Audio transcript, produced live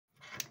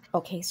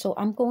Okay, so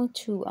I'm going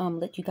to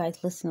let you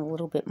guys listen a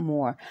little bit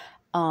more.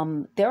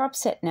 They're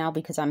upset now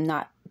because I'm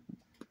not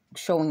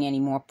showing any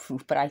more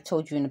proof, but I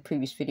told you in the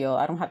previous video,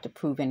 I don't have to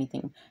prove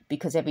anything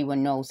because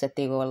everyone knows that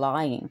they were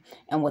lying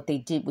and what they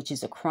did, which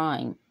is a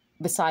crime,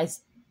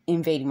 besides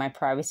invading my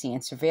privacy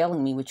and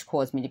surveilling me, which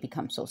caused me to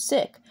become so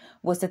sick,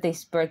 was that they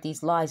spread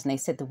these lies. And they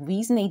said the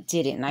reason they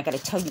did it, and I got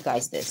to tell you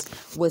guys this,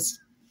 was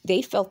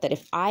they felt that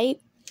if I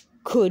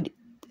could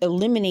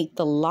eliminate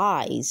the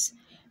lies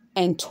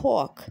and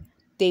talk,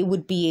 they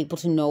would be able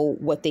to know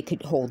what they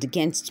could hold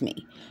against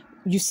me.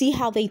 You see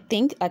how they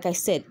think? Like I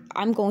said,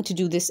 I'm going to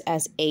do this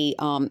as a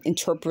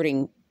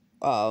interpreting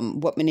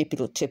what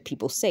manipulative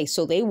people say.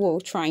 So they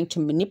were trying to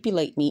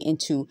manipulate me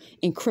into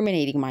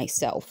incriminating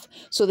myself.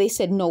 So they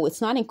said, no,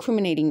 it's not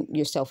incriminating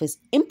yourself, it's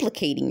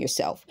implicating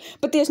yourself.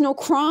 But there's no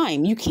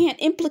crime. You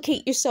can't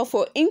implicate yourself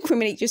or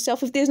incriminate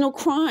yourself if there's no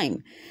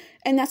crime.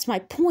 And that's my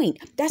point.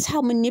 That's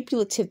how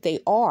manipulative they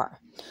are.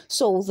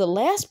 So the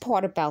last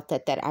part about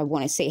that I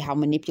want to say how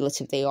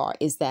manipulative they are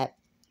is that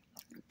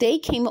they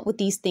came up with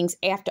these things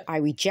after I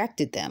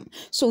rejected them.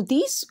 So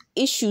these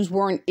issues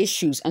weren't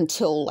issues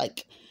until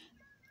like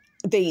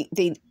they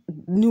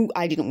knew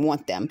I didn't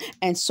want them.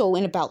 And so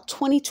in about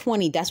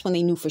 2020, that's when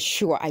they knew for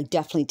sure I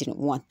definitely didn't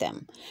want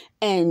them.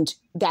 And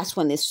that's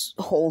when this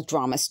whole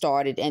drama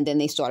started. And then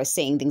they started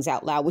saying things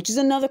out loud, which is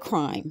another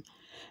crime.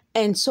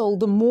 And so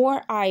the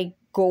more I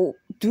go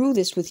through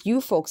this with you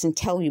folks and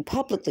tell you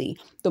publicly,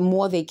 the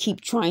more they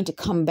keep trying to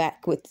come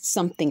back with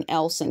something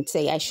else and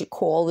say I should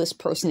call this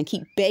person and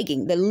keep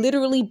begging. They're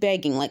literally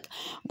begging. Like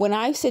when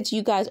I said to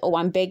you guys, oh,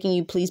 I'm begging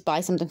you, please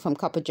buy something from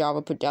Cup of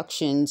Java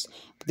Productions,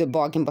 the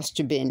Bargain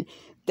Buster Bin.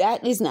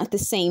 That is not the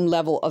same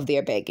level of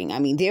their begging. I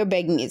mean, their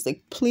begging is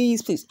like,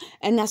 please, please.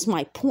 And that's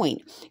my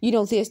point. You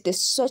know, they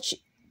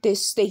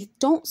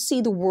don't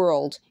see the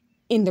world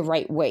in the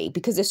right way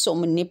because they're so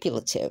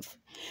manipulative.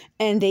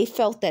 And they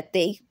felt that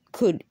they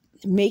could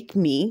make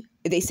me,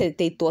 they said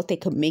they thought they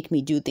could make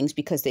me do things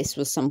because this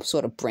was some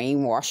sort of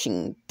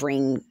brainwashing,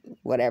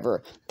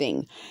 whatever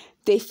thing.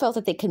 They felt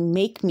that they could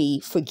make me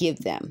forgive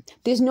them.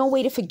 There's no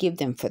way to forgive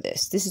them for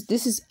this.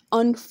 This is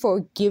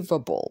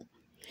unforgivable.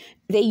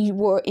 They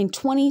were in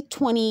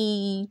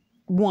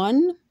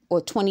 2021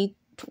 or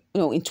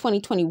in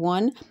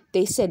 2021,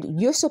 they said,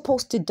 you're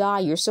supposed to die.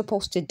 You're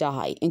supposed to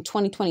die. In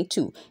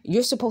 2022,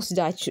 you're supposed to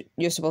die.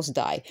 You're supposed to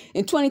die.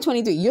 In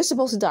 2023, you're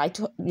supposed to die.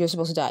 You're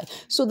supposed to die.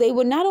 So they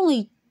were not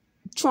only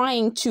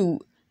trying to,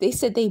 they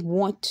said they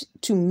want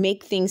to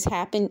make things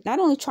happen, not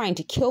only trying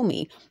to kill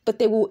me, but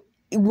they were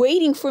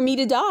waiting for me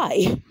to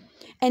die.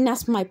 And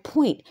that's my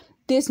point.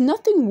 There's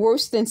nothing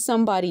worse than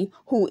somebody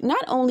who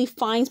not only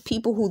finds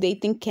people who they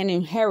think can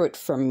inherit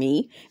from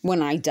me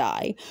when I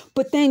die,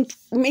 but then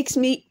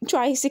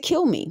tries to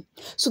kill me.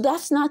 So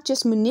that's not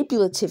just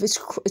manipulative.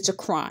 It's a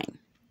crime.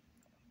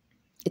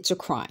 It's a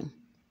crime.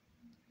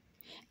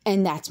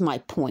 And that's my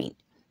point.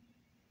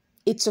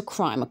 It's a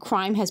crime. A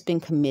crime has been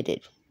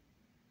committed.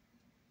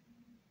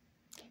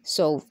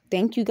 So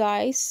thank you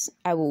guys.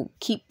 I will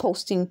keep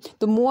posting.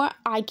 The more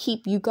I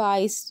keep you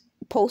guys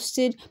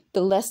posted, the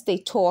less they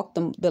talk,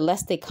 the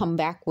less they come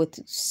back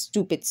with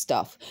stupid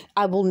stuff.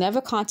 I will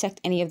never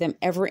contact any of them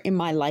ever in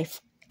my life,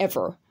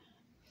 ever.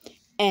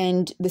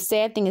 And the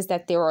sad thing is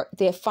that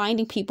they're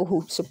finding people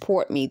who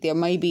support me. There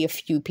may be a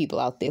few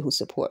people out there who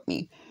support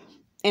me.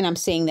 And I'm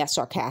saying that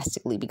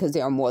sarcastically because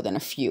there are more than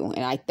a few,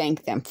 and I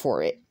thank them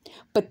for it.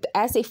 But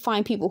as they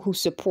find people who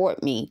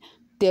support me,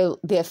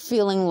 they're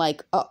feeling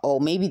like, uh-oh,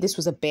 maybe this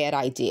was a bad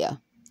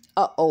idea.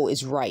 Uh-oh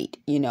is right,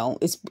 you know.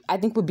 I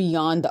think we're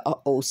beyond the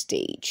uh-oh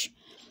stage.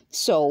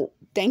 So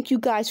thank you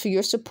guys for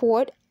your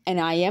support. And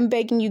I am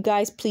begging you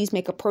guys, please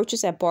make a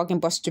purchase at Bargain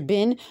Buster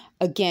Bin.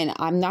 Again,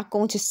 I'm not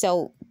going to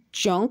sell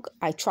junk.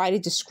 I try to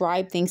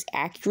describe things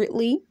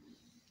accurately.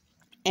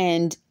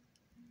 And,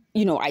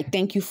 you know, I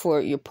thank you for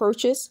your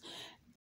purchase.